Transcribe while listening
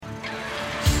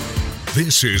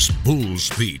This is Bulls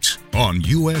Beat on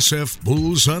USF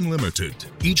Bulls Unlimited.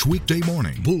 Each weekday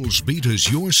morning, Bulls Beat is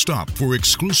your stop for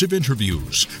exclusive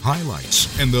interviews,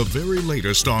 highlights, and the very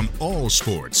latest on all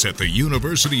sports at the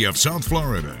University of South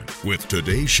Florida. With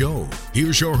today's show,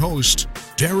 here's your host,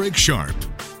 Derek Sharp.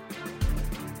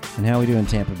 And how we do in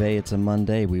Tampa Bay? It's a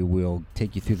Monday. We will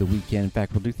take you through the weekend. In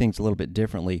fact, we'll do things a little bit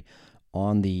differently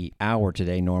on the hour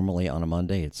today. Normally on a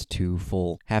Monday, it's 2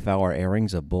 full half-hour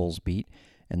airings of Bulls Beat.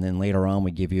 And then later on,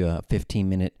 we give you a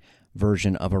 15-minute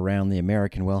version of Around the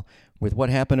American. Well, with what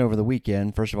happened over the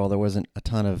weekend, first of all, there wasn't a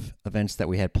ton of events that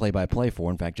we had play-by-play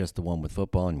for. In fact, just the one with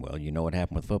football. And, well, you know what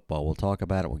happened with football. We'll talk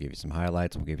about it. We'll give you some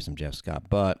highlights. We'll give you some Jeff Scott.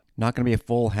 But not going to be a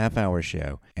full half-hour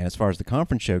show. And as far as the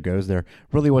conference show goes, there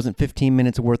really wasn't 15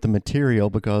 minutes worth of material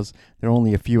because there are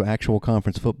only a few actual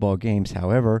conference football games.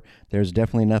 However, there's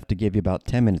definitely enough to give you about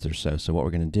 10 minutes or so. So what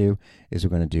we're going to do is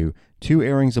we're going to do 2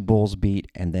 airings of Bulls Beat,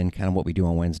 and then kind of what we do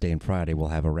on Wednesday and Friday, we'll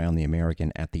have Around the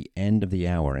American at the end of the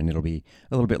hour, and it'll be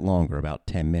a little bit longer, about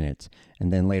 10 minutes.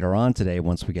 And then later on today,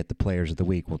 once we get the Players of the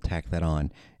Week, we'll tack that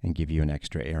on and give you an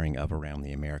extra airing of Around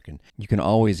the American. You can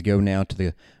always go now to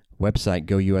the website,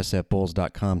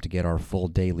 gousfbulls.com, to get our full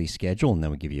daily schedule, and then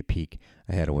we'll give you a peek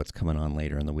ahead of what's coming on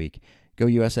later in the week.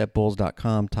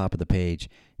 Gousfbulls.com, top of the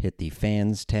page, hit the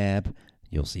Fans tab.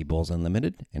 You'll see Bulls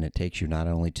Unlimited, and it takes you not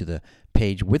only to the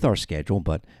page with our schedule,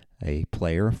 but a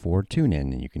player for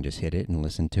TuneIn, and you can just hit it and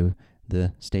listen to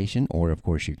the station, or, of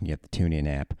course, you can get the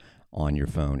TuneIn app on your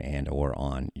phone and or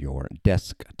on your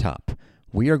desktop.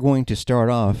 We are going to start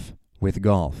off with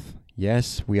golf.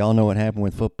 Yes, we all know what happened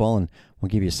with football, and we'll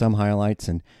give you some highlights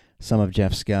and some of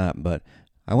Jeff Scott, but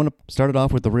I want to start it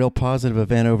off with a real positive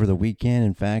event over the weekend.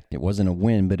 In fact, it wasn't a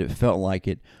win, but it felt like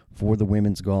it for the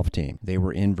women's golf team. They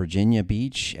were in Virginia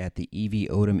Beach at the Evie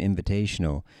Odom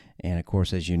Invitational. And, of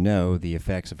course, as you know, the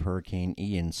effects of Hurricane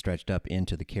Ian stretched up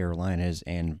into the Carolinas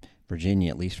and Virginia,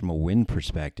 at least from a wind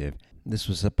perspective. This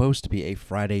was supposed to be a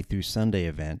Friday through Sunday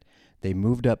event. They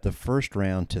moved up the first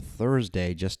round to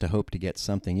Thursday just to hope to get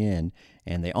something in,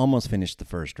 and they almost finished the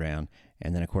first round.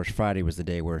 And then, of course, Friday was the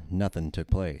day where nothing took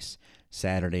place.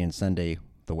 Saturday and Sunday,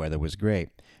 the weather was great.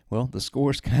 Well, the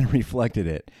scores kind of reflected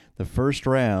it. The first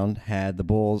round had the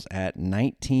Bulls at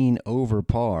 19 over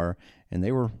par, and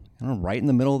they were right in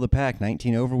the middle of the pack.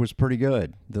 19 over was pretty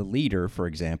good. The leader, for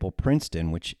example,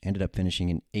 Princeton, which ended up finishing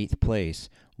in 8th place,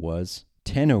 was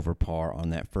 10 over par on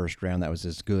that first round. That was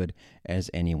as good as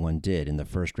anyone did. In the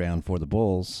first round for the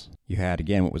Bulls, you had,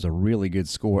 again, what was a really good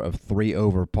score of 3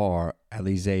 over par,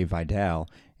 Alizé Vidal,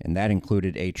 and that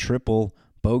included a triple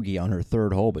bogey on her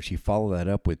third hole, but she followed that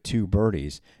up with 2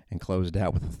 birdies and closed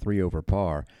out with a 3 over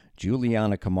par.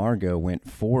 Juliana Camargo went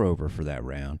 4 over for that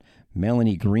round.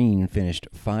 Melanie Green finished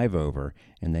 5 over,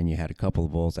 and then you had a couple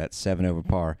of Bulls at 7 over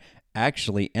par.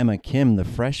 Actually, Emma Kim, the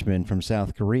freshman from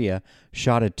South Korea,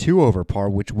 shot a 2 over par,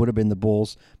 which would have been the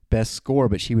Bulls' best score,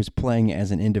 but she was playing as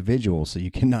an individual, so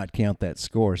you cannot count that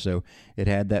score. So it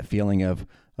had that feeling of,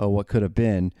 oh, what could have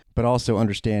been, but also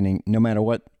understanding no matter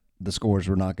what, the scores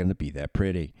were not going to be that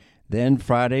pretty. Then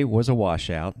Friday was a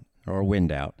washout, or a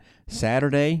wind out.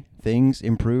 Saturday, things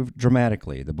improved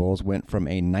dramatically. The Bulls went from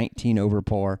a 19 over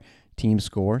par team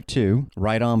score to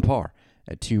right on par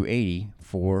at 280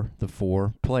 for the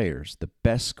 4 players. The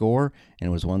best score, and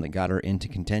it was one that got her into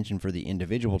contention for the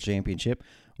individual championship,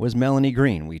 was Melanie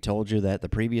Green. We told you that the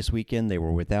previous weekend they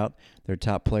were without their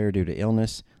top player due to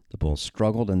illness. The Bulls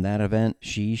struggled in that event.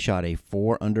 She shot a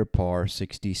 4 under par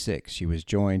 66. She was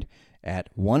joined at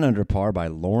 1 under par by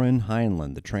Lauren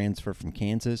Heinlein, the transfer from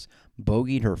Kansas.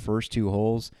 Bogeyed her first 2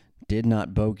 holes, did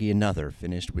not bogey another,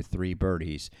 finished with 3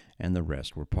 birdies, and the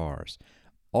rest were pars.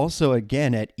 Also,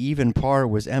 again, at even par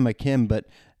was Emma Kim, but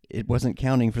it wasn't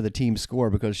counting for the team score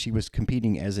because she was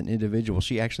competing as an individual.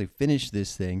 She actually finished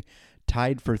this thing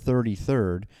tied for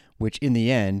 33rd, which in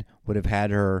the end would have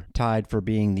had her tied for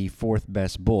being the 4th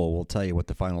best Bull. We'll tell you what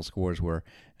the final scores were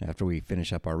after we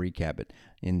finish up our recap. But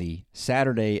in the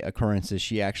Saturday occurrences,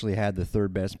 she actually had the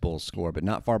 3rd best Bulls score, but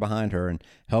not far behind her, and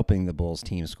helping the Bulls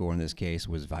team score in this case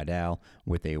was Vidal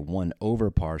with a 1 over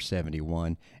par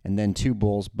 71, and then 2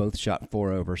 Bulls both shot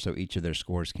 4 over, so each of their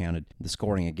scores counted. The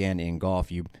scoring, again, in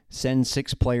golf, you send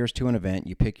 6 players to an event,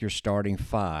 you pick your starting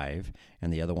 5,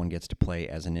 and the other one gets to play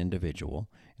as an individual,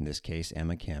 in this case,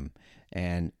 Emma Kim.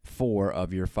 And 4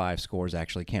 of your 5 scores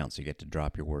actually count, so you get to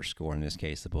drop your worst score. In this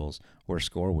case, the Bulls' worst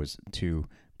score was 2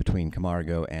 between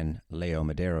Camargo and Leo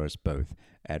Medeiros, both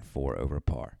at 4 over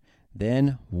par.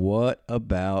 Then what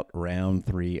about round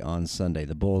 3 on Sunday?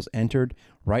 The Bulls entered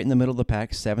right in the middle of the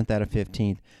pack, 7th out of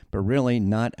 15th, but really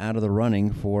not out of the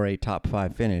running for a top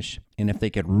 5 finish. And if they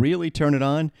could really turn it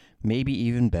on, maybe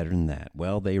even better than that.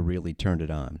 Well, they really turned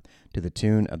it on to the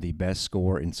tune of the best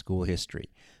score in school history,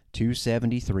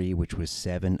 273, which was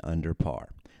 7 under par.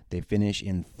 They finish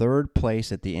in 3rd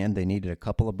place at the end. They needed a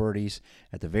couple of birdies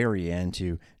at the very end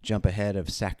to jump ahead of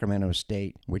Sacramento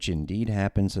State, which indeed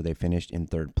happened, so they finished in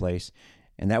 3rd place.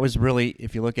 And that was really,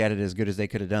 if you look at it, as good as they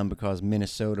could have done because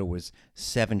Minnesota was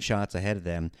 7 shots ahead of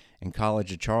them, and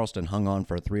College of Charleston hung on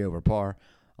for a 3 over par.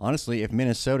 Honestly, if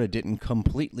Minnesota didn't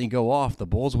completely go off, the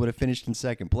Bulls would have finished in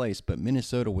 2nd place, but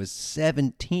Minnesota was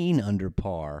 17 under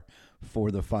par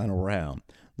for the final round.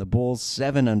 The Bulls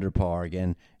 7 under par,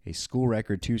 again, a school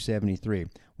record 273,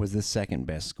 was the 2nd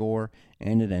best score,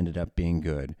 and it ended up being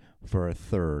good for a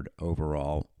 3rd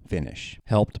overall finish.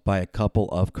 Helped by a couple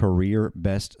of career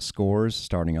best scores,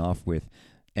 starting off with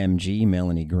MG,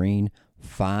 Melanie Green,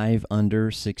 5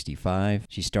 under 65.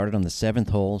 She started on the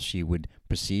 7th hole. She would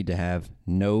proceed to have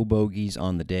no bogeys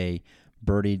on the day,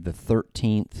 birdied the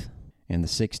 13th and the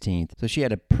 16th. So she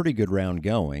had a pretty good round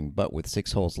going, but with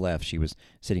 6 holes left, she was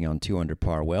sitting on 2 under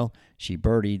par. Well, she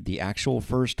birdied the actual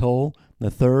first hole, the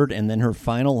 3rd, and then her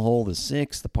final hole, the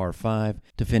 6th, the par 5,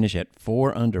 to finish at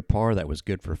 4 under par. That was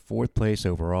good for 4th place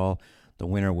overall. The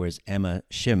winner was Emma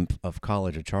Schimpf of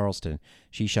College of Charleston.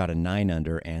 She shot a 9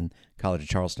 under, and College of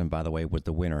Charleston, by the way, was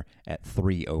the winner at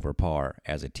 3 over par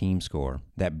as a team score.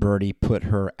 That birdie put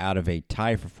her out of a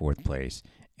tie for 4th place,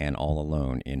 and all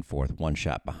alone in 4th, 1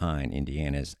 shot behind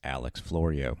Indiana's Alex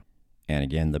Florio. And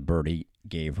again, the birdie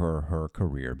gave her her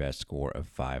career best score of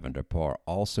 5 under par.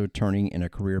 Also turning in a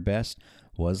career best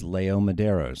was Leo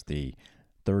Medeiros, the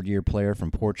 3rd-year player from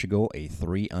Portugal, a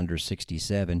 3 under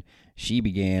 67. She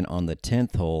began on the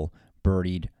 10th hole,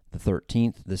 birdied the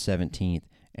 13th, the 17th,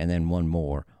 and then 1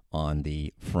 more on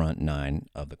the front 9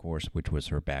 of the course, which was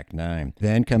her back 9.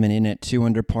 Then coming in at 2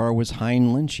 under par was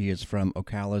Heinlein. She is from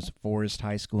Ocala's Forest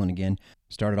High School, and again,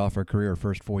 started off her career her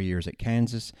first 4 years at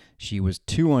Kansas. She was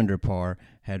 2 under par,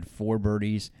 had 4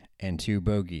 birdies and 2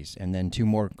 bogeys. And then 2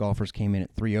 more golfers came in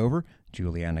at 3 over,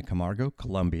 Juliana Camargo,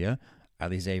 Columbia,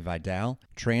 Alizé Vidal,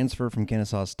 transfer from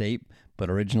Kennesaw State, but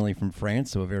originally from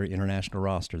France, so a very international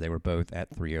roster. They were both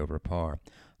at 3 over par.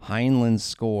 Heinlein's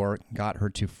score got her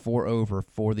to 4 over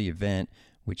for the event,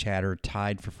 which had her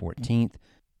tied for 14th.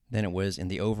 Then it was in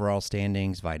the overall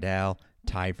standings, Vidal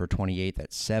tied for 28th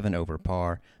at 7 over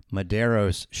par.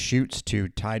 Medeiros shoots to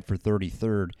tied for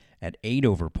 33rd at 8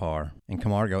 over par. And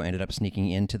Camargo ended up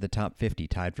sneaking into the top 50,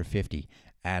 tied for 50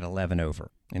 at 11 over.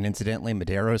 And incidentally,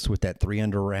 Medeiros, with that 3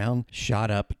 under round,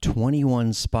 shot up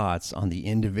 21 spots on the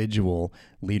individual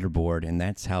leaderboard. And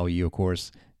that's how you, of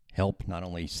course, help not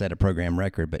only set a program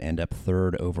record, but end up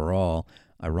 3rd overall.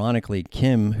 Ironically,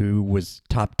 Kim, who was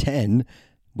top 10,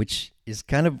 which is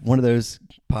kind of one of those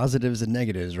positives and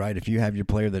negatives, right? If you have your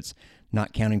player that's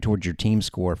not counting towards your team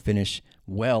score finish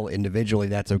well individually,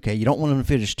 that's okay. You don't want them to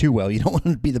finish too well. You don't want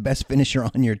them to be the best finisher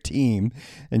on your team.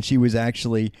 And she was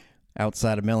actually,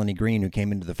 outside of Melanie Green, who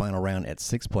came into the final round at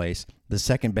 6th place, the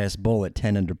 2nd best bull at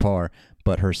 10 under par,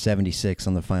 but her 76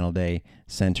 on the final day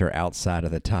sent her outside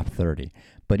of the top 30.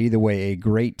 But either way, a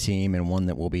great team, and one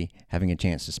that we'll be having a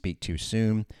chance to speak to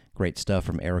soon. Great stuff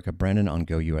from Erica Brennan on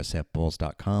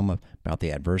GoUSFBulls.com about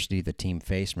the adversity the team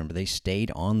faced. Remember, they stayed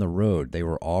on the road. They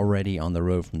were already on the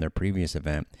road from their previous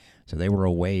event, so they were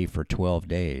away for 12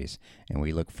 days. And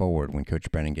we look forward, when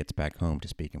Coach Brennan gets back home, to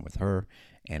speaking with her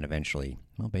and eventually,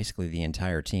 well, basically the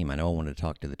entire team. I know I wanted to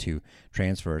talk to the 2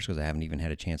 transfers because I haven't even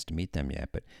had a chance to meet them yet,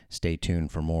 but stay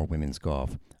tuned for more women's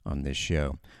golf on this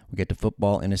show. We'll get to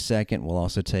football in a second. We'll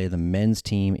also tell you the men's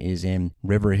team is in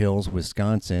River Hills,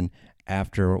 Wisconsin,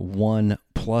 after 1+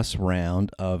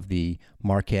 round of the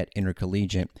Marquette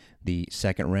Intercollegiate. The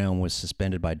 2nd round was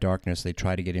suspended by darkness. They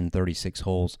tried to get in 36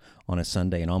 holes on a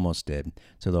Sunday and almost did.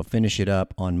 So they'll finish it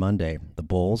up on Monday. The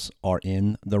Bulls are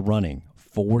in the running.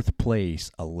 4th place,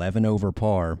 11 over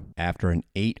par after an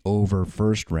 8 over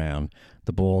first round.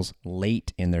 The Bulls,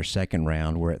 late in their 2nd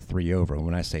round, were at 3 over.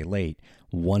 When I say late,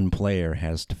 1 player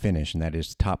has to finish, and that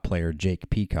is top player Jake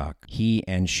Peacock. He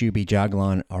and Shubi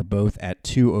Jaglan are both at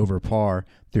 2 over par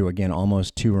through, again,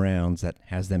 almost 2 rounds. That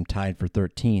has them tied for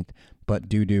 13th, but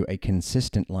due to a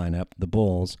consistent lineup, the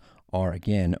Bulls are,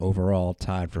 again, overall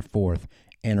tied for 4th,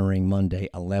 entering Monday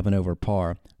 11 over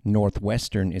par.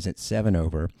 Northwestern is at 7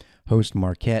 over. Host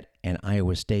Marquette and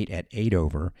Iowa State at 8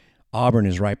 over. Auburn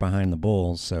is right behind the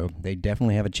Bulls, so they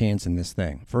definitely have a chance in this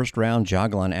thing. First round,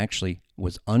 Jaglan actually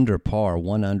was under par,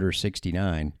 1 under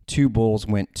 69. 2 Bulls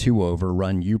went 2 over,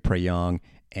 run Yu Prayong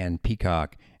and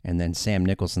Peacock, and then Sam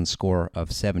Nicholson's score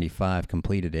of 75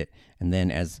 completed it. And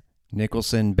then as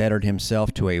Nicholson bettered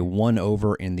himself to a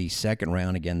 1-over in the second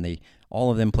round. Again,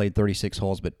 all of them played 36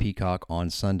 holes, but Peacock on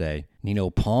Sunday. Nino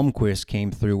Palmquist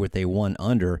came through with a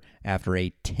 1-under after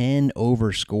a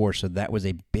 10-over score, so that was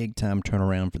a big-time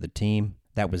turnaround for the team.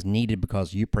 That was needed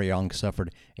because Uprayong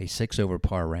suffered a 6-over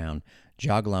par round.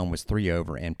 Jaglan was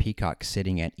 3-over, and Peacock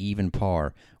sitting at even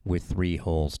par with 3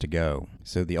 holes to go.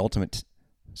 So the ultimate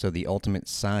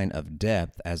sign of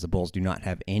depth, as the Bulls do not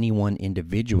have anyone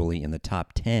individually in the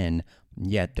top 10,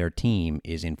 yet their team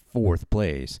is in 4th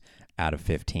place out of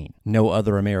 15. No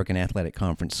other American Athletic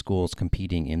Conference schools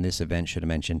competing in this event. Should have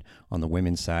mentioned on the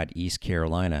women's side, East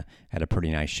Carolina had a pretty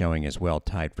nice showing as well,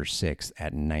 tied for 6th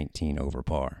at 19 over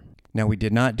par. Now, we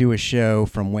did not do a show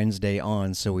from Wednesday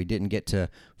on, so we didn't get to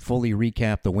fully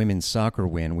recap the women's soccer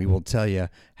win. We will tell you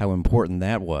how important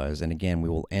that was, and again, we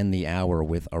will end the hour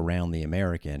with Around the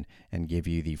American and give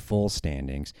you the full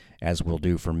standings, as we'll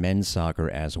do for men's soccer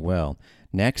as well.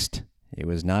 Next, it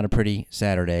was not a pretty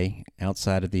Saturday,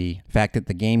 outside of the fact that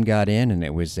the game got in, and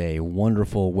it was a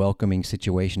wonderful, welcoming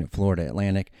situation at Florida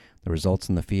Atlantic. The results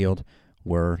in the field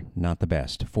were not the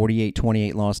best.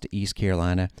 48-28 loss to East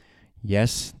Carolina.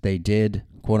 Yes, they did,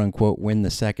 quote-unquote, win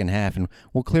the second half, and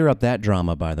we'll clear up that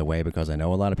drama, by the way, because I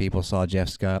know a lot of people saw Jeff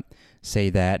Scott say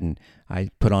that, and I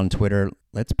put on Twitter,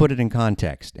 let's put it in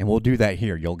context, and we'll do that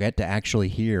here. You'll get to actually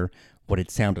hear what it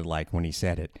sounded like when he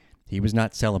said it. He was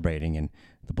not celebrating, and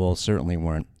the Bulls certainly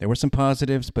weren't. There were some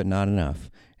positives, but not enough,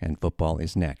 and football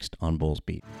is next on Bulls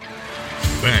Beat.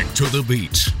 Back to the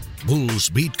beat.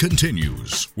 Bulls Beat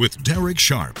continues with Derek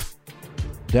Sharp.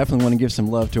 Definitely want to give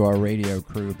some love to our radio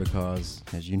crew because,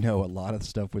 as you know, a lot of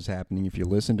stuff was happening. If you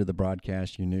listened to the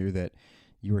broadcast, you knew that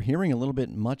you were hearing a little bit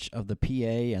much of the PA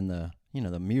and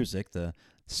the music, the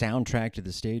soundtrack to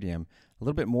the stadium, a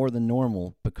little bit more than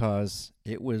normal because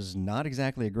it was not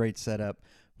exactly a great setup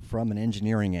from an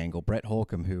engineering angle. Brett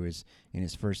Holcomb, who is in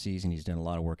his first season, he's done a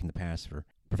lot of work in the past for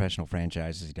professional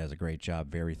franchises. He does a great job,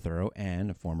 very thorough,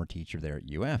 and a former teacher there at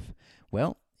UF.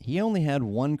 Well, he only had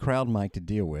one crowd mic to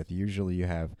deal with. Usually you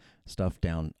have stuff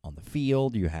down on the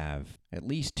field. You have at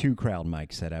least 2 crowd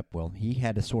mics set up. Well, he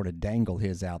had to sort of dangle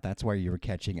his out. That's why you were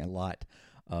catching a lot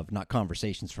of not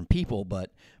conversations from people,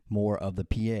 but more of the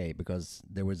PA because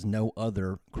there was no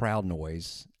other crowd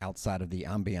noise outside of the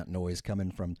ambient noise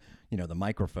coming from, the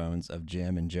microphones of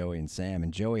Jim and Joey and Sam.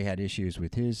 And Joey had issues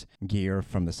with his gear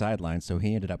from the sidelines, so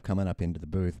he ended up coming up into the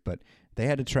booth. But they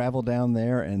had to travel down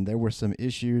there, and there were some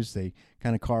issues. They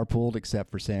kind of carpooled except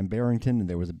for Sam Barrington, and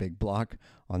there was a big block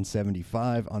on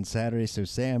 75 on Saturday. So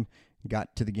Sam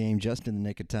got to the game just in the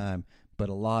nick of time, but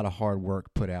a lot of hard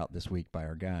work put out this week by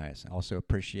our guys. I also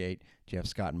appreciate Jeff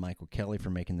Scott and Michael Kelly for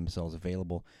making themselves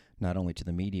available not only to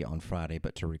the media on Friday,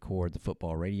 but to record the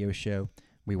football radio show.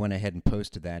 We went ahead and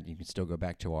posted that. You can still go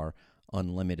back to our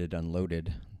Unlimited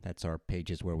Unloaded. That's our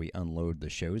pages where we unload the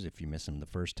shows if you miss them the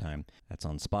first time. That's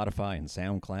on Spotify and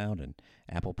SoundCloud and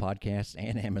Apple Podcasts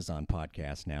and Amazon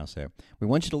Podcasts now. So we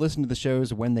want you to listen to the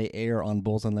shows when they air on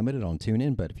Bulls Unlimited on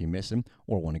TuneIn, but if you miss them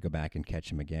or want to go back and catch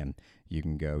them again, you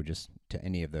can go just to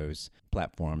any of those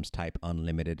platforms, type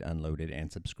Unlimited Unloaded,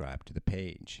 and subscribe to the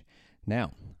page.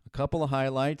 Now, a couple of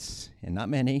highlights, and not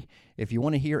many. If you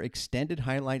want to hear extended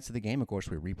highlights of the game, of course,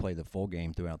 we replay the full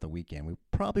game throughout the weekend. We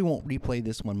probably won't replay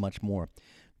this one much more.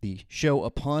 The show,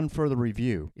 upon further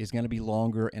review, is going to be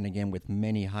longer and, again, with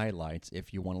many highlights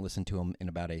if you want to listen to them in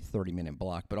about a 30-minute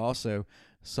block, but also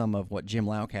some of what Jim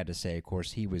Lauk had to say. Of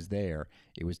course, he was there.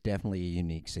 It was definitely a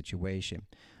unique situation.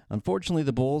 Unfortunately,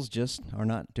 the Bulls just are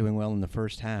not doing well in the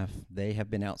first half. They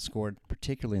have been outscored,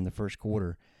 particularly in the first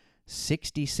quarter,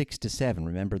 66-7.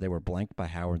 Remember, they were blanked by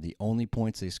Howard. The only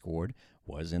points they scored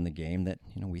was in the game that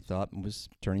we thought was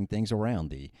turning things around,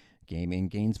 the game in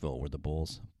Gainesville where the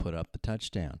Bulls put up the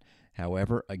touchdown.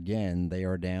 However, again, they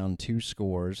are down 2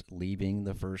 scores leaving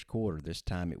the first quarter. This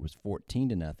time it was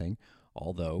 14-0,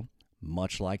 although,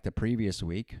 much like the previous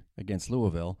week against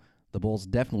Louisville, the Bulls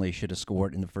definitely should have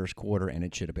scored in the first quarter, and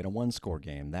it should have been a 1-score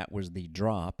game. That was the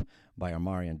drop by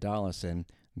Omarion Dollison.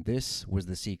 This was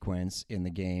the sequence in the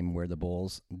game where the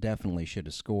Bulls definitely should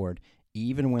have scored,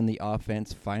 even when the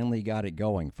offense finally got it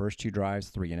going. First 2 drives,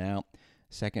 3 and out.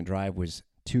 Second drive was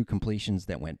 2 completions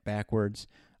that went backwards.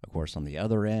 Of course, on the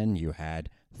other end, you had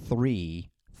 3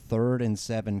 3rd and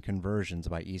 7 conversions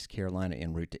by East Carolina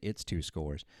en route to its 2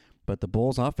 scores. But the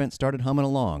Bulls' offense started humming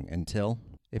along until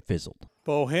it fizzled.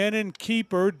 Bohannon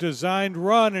keeper designed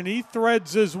run, and he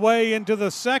threads his way into the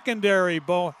secondary.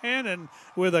 Bohannon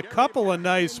with a couple of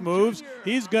nice moves.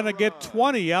 He's going to get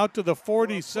 20 out to the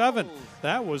 47.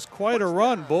 That was quite a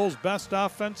run. Bulls' best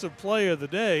offensive play of the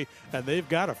day, and they've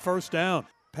got a first down.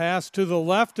 Pass to the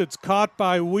left, it's caught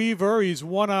by Weaver. He's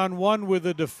one-on-one with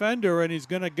the defender, and he's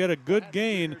going to get a good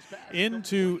gain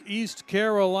into East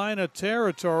Carolina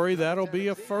territory. That'll be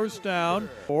a first down.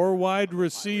 4 wide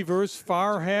receivers,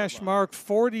 far hash mark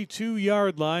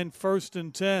 42-yard line, 1st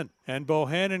and 10. And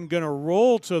Bohannon going to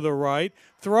roll to the right,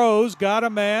 throws, got a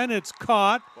man, it's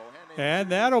caught, and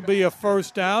that'll be a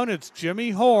first down. It's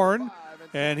Jimmy Horn.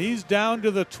 And he's down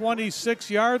to the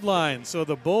 26-yard line. So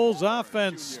the Bulls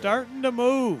offense starting to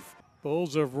move.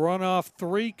 Bulls have run off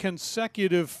 3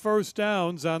 consecutive first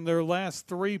downs on their last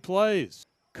 3 plays.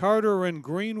 Carter and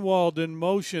Greenwald in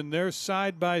motion. They're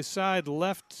side by side,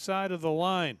 left side of the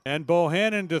line. And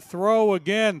Bohannon to throw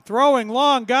again. Throwing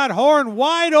long, got Horn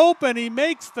wide open. He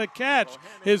makes the catch.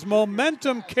 His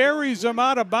momentum carries him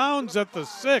out of bounds at the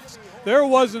 6. There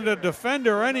wasn't a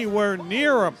defender anywhere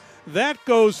near him. That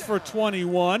goes for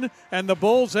 21, and the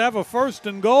Bulls have a 1st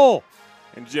and goal.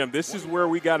 And, Jim, this is where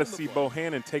we got to see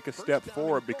Bohannon take a step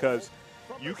forward, because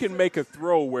you can make a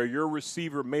throw where your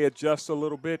receiver may adjust a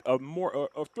little bit, a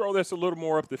throw that's a little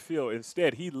more up the field.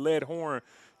 Instead, he led Horn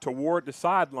toward the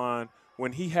sideline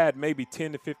when he had maybe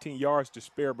 10 to 15 yards to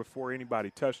spare before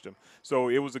anybody touched him. So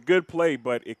it was a good play,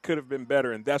 but it could have been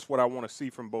better, and that's what I want to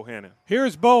see from Bohannon.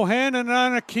 Here's Bohannon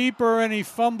on a keeper, and he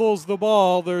fumbles the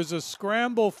ball. There's a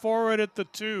scramble for it at the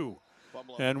 2,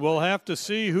 and we'll have to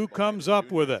see who comes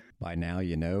up with it. By now,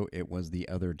 you know it was the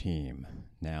other team.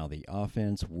 Now the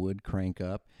offense would crank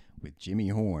up with Jimmy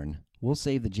Horn. We'll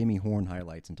save the Jimmy Horn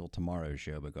highlights until tomorrow's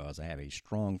show, because I have a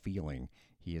strong feeling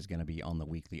he is going to be on the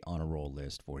weekly honor roll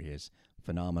list for his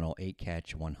phenomenal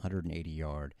 8-catch,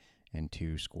 180-yard, and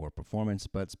 2-score performance.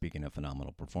 But speaking of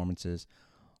phenomenal performances,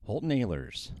 Holton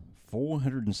Ahlers,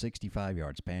 465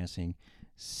 yards passing,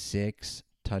 6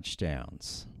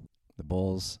 touchdowns. The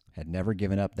Bulls had never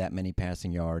given up that many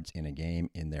passing yards in a game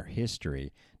in their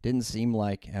history. Didn't seem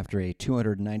like after a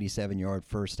 297-yard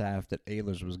first half that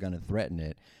Ahlers was going to threaten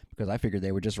it, because I figured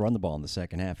they would just run the ball in the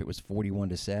second half. It was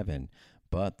 41-7.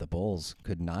 But the Bulls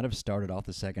could not have started off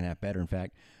the second half better. In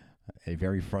fact, a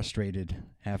very frustrated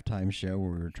halftime show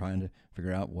where we were trying to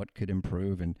figure out what could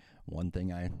improve. And one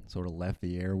thing I sort of left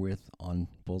the air with on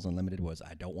Bulls Unlimited was,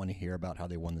 I don't want to hear about how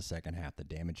they won the second half. The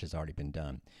damage has already been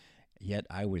done. Yet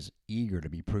I was eager to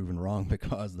be proven wrong,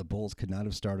 because the Bulls could not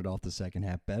have started off the second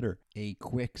half better. A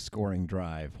quick scoring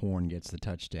drive, Horn gets the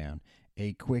touchdown.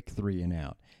 A quick 3 and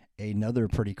out. Another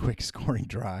pretty quick scoring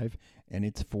drive, and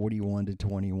it's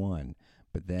 41-21.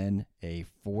 But then a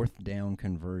 4th down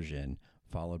conversion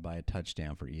followed by a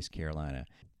touchdown for East Carolina.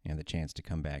 And the chance to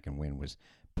come back and win was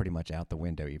pretty much out the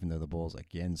window, even though the Bulls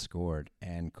again scored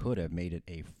and could have made it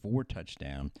a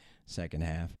 4-touchdown second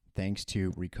half. Thanks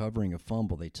to recovering a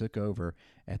fumble, they took over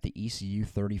at the ECU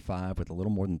 35 with a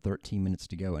little more than 13 minutes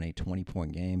to go in a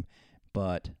 20-point game.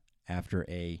 But after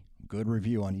a good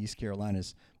review on East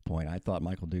Carolina's point, I thought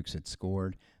Michael Dukes had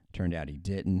scored. Turned out he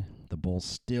didn't. The Bulls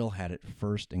still had it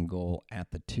 1st and goal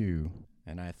at the 2.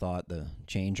 And I thought the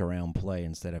change around play,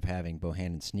 instead of having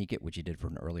Bohannon sneak it, which he did for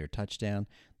an earlier touchdown,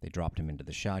 they dropped him into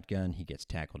the shotgun. He gets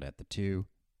tackled at the 2.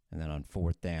 And then on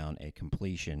 4th down, a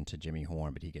completion to Jimmy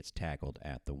Horn, but he gets tackled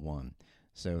at the 1.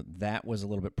 So that was a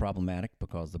little bit problematic,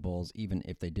 because the Bulls, even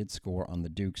if they did score on the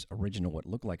Dukes' original, what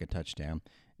looked like a touchdown,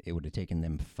 it would have taken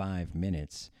them 5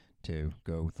 minutes to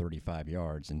go 35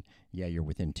 yards. And yeah, you're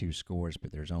within 2 scores,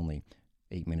 but there's only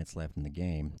 8 minutes left in the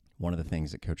game. One of the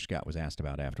things that Coach Scott was asked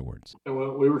about afterwards.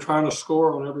 We were trying to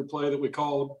score on every play that we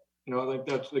called. I think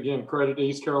that's, again, credit to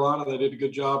East Carolina. They did a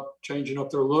good job changing up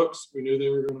their looks. We knew they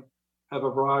were going to have a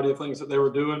variety of things that they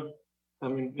were doing. I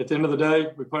mean, at the end of the day,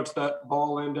 we punched that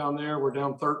ball in down there. We're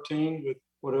down 13 with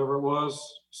whatever it was,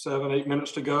 7-8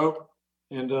 minutes to go.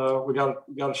 And we got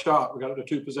a shot. We got a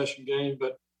 2-possession game,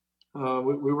 but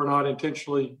we were not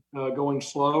intentionally going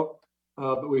slow,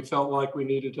 but we felt like we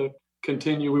needed to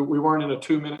continue. We weren't in a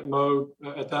 2-minute mode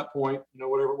at that point.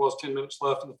 Whatever it was, 10 minutes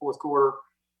left in the 4th quarter,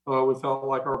 we felt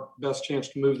like our best chance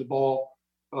to move the ball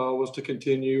was to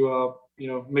continue,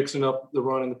 mixing up the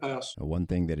run and the pass. One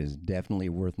thing that is definitely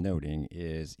worth noting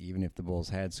is, even if the Bulls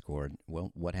had scored,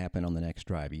 well, what happened on the next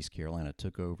drive? East Carolina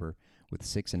took over with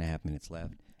 6.5 minutes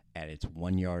left at its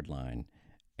 1-yard line,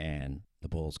 and the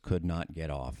Bulls could not get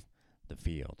off the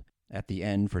field. At the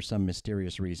end, for some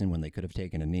mysterious reason, when they could have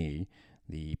taken a knee,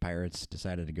 the Pirates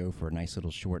decided to go for a nice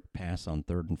little short pass on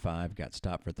 3rd and 5, got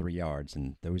stopped for 3 yards,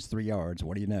 and those 3 yards,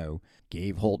 what do you know,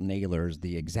 gave Holton Ahlers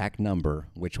the exact number,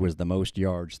 which was the most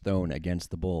yards thrown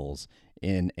against the Bulls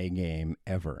in a game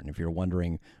ever. And if you're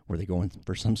wondering, were they going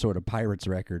for some sort of Pirates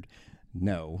record,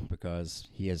 No, because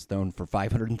he has thrown for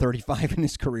 535 in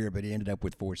his career, but he ended up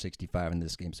with 465 in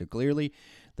this game. So clearly,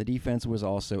 the defense was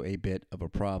also a bit of a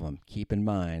problem. Keep in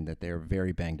mind that they're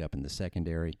very banged up in the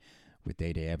secondary, with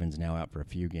Day-Day Evans now out for a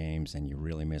few games, and you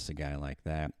really miss a guy like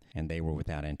that. And they were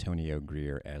without Antonio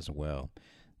Greer as well.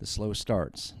 The slow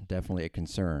starts, definitely a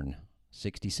concern.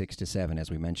 66-7,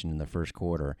 as we mentioned in the first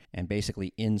quarter, and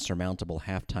basically insurmountable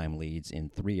halftime leads in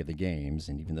 3 of the games.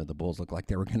 And even though the Bulls looked like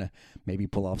they were going to maybe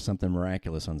pull off something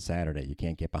miraculous on Saturday, you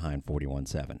can't get behind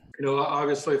 41-7.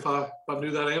 Obviously, if I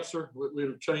knew that answer, we'd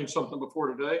have changed something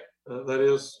before today. That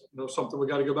is, something we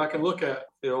got to go back and look at.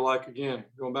 Like, again,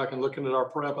 going back and looking at our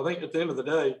prep, I think at the end of the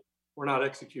day, we're not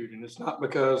executing. It's not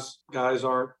because guys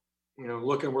aren't,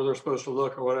 looking where they're supposed to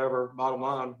look or whatever. Bottom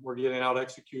line, we're getting out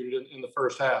executed in the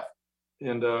first half.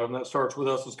 And that starts with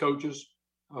us as coaches.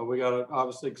 We got to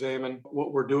obviously examine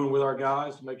what we're doing with our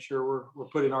guys to make sure we're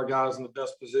putting our guys in the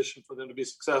best position for them to be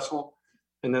successful.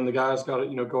 And then the guys got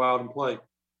to, go out and play.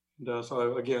 And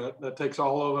so, again, that takes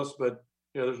all of us. But,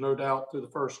 there's no doubt through the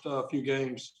first few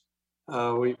games,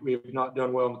 we've not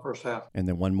done well in the first half. And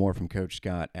then one more from Coach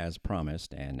Scott, as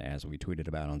promised, and as we tweeted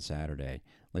about on Saturday.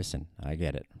 Listen, I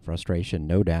get it. Frustration,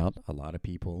 no doubt. A lot of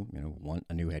people, want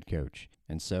a new head coach.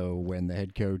 And so when the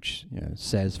head coach,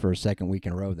 says for a second week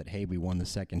in a row that, hey, we won the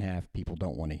second half, people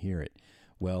don't want to hear it.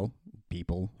 Well,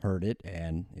 people heard it,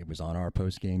 and it was on our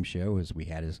post-game show as we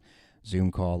had his Zoom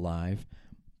call live.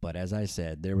 But as I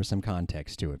said, there was some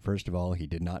context to it. First of all, he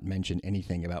did not mention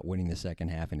anything about winning the second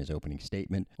half in his opening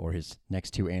statement or his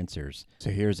next 2 answers. So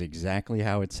here's exactly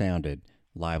how it sounded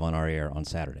live on our air on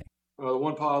Saturday. The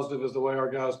one positive is the way our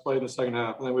guys played in the second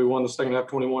half. I think we won the second half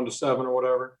 21-7 or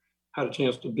whatever. Had a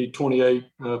chance to beat 28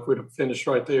 if we'd have finished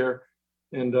right there.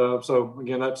 And so,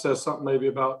 again, that says something maybe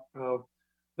about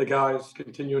the guys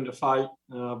continuing to fight.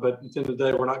 But at the end of the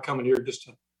day, we're not coming here just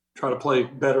to try to play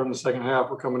better in the second half.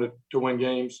 We're coming to win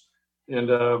games. And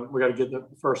we got to get the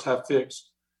first half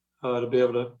fixed to be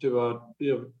able to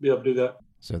do that.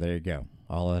 So there you go.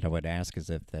 All that I would ask is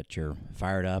that you're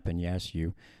fired up. And yes,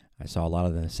 I saw a lot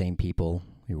of the same people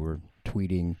who were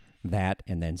tweeting that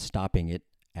and then stopping it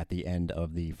at the end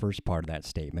of the first part of that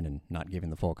statement and not giving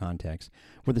the full context,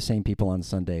 were the same people on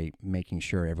Sunday making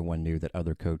sure everyone knew that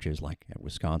other coaches like at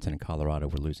Wisconsin and Colorado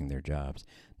were losing their jobs.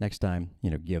 Next time,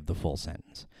 give the full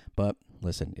sentence. But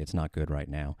listen, it's not good right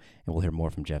now, and we'll hear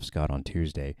more from Jeff Scott on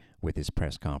Tuesday with his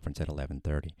press conference at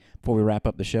 11:30. Before we wrap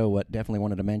up the show, what definitely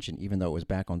wanted to mention, even though it was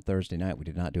back on Thursday night, we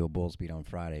did not do a Bulls Beat on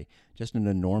Friday, just an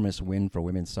enormous win for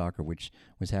women's soccer, which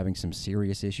was having some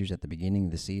serious issues at the beginning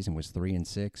of the season, was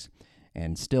 3-6.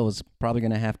 And still is probably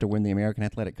going to have to win the American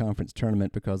Athletic Conference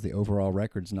tournament because the overall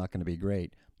record's not going to be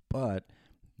great. But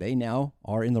they now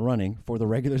are in the running for the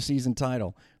regular season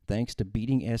title thanks to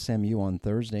beating SMU on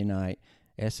Thursday night.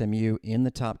 SMU in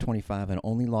the top 25 and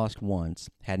only lost once,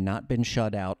 had not been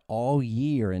shut out all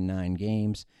year in 9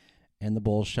 games, and the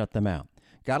Bulls shut them out.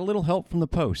 Got a little help from the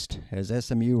post as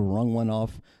SMU rung one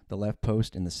off the left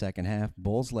post in the second half.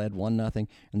 Bulls led 1-0,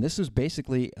 and this was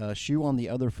basically a shoe on the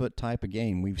other foot type of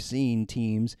game. We've seen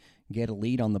teams get a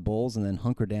lead on the Bulls and then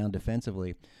hunker down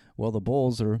defensively. Well, the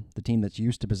Bulls are the team that's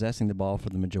used to possessing the ball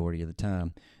for the majority of the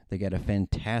time. They got a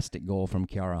fantastic goal from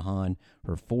Kiara Hahn,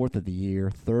 her 4th of the year,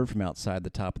 3rd from outside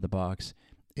the top of the box.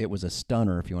 It was a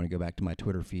stunner. If you want to go back to my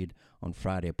Twitter feed on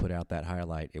Friday, I put out that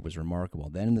highlight. It was remarkable.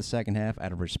 Then in the second half,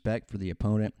 out of respect for the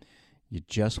opponent, you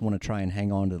just want to try and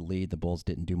hang on to the lead. The Bulls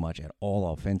didn't do much at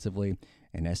all offensively,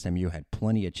 and SMU had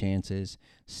plenty of chances.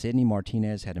 Sydney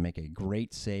Martinez had to make a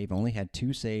great save, only had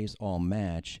 2 saves all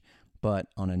match, but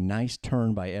on a nice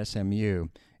turn by SMU,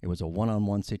 it was a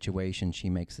one-on-one situation. She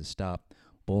makes the stop.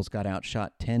 Bulls got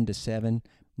outshot 10-7.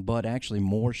 But actually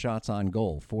more shots on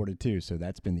goal, 4-2. So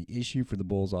that's been the issue for the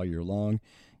Bulls all year long,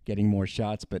 getting more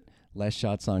shots, but less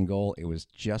shots on goal. It was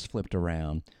just flipped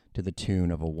around to the tune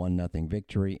of a 1-0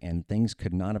 victory, and things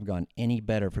could not have gone any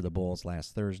better for the Bulls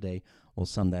last Thursday. We'll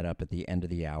sum that up at the end of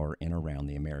the hour in Around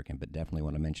the American, but definitely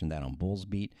want to mention that on Bulls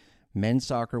Beat. Men's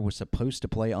soccer was supposed to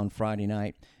play on Friday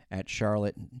night at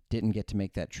Charlotte, didn't get to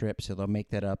make that trip, so they'll make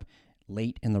that up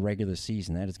late in the regular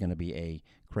season. That is going to be a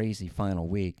crazy final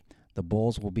week. The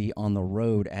Bulls will be on the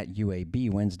road at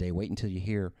UAB Wednesday. Wait until you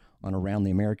hear on Around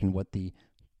the American what the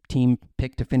team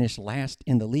picked to finish last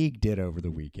in the league did over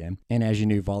the weekend. And as you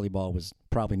knew, volleyball was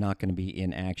probably not going to be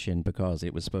in action because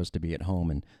it was supposed to be at home,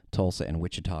 and Tulsa and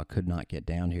Wichita could not get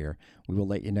down here. We will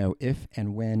let you know if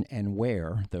and when and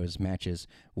where those matches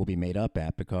will be made up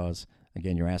at because,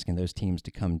 again, you're asking those teams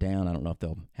to come down. I don't know if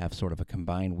they'll have sort of a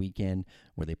combined weekend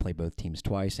where they play both teams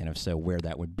twice, and if so, where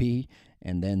that would be.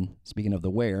 And then, speaking of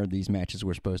the where, these matches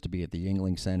were supposed to be at the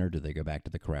Yuengling Center. Do they go back to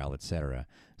the Corral, etc.?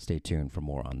 Stay tuned for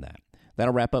more on that.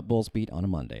 That'll wrap up Bulls Beat on a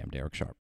Monday. I'm Derek Sharp.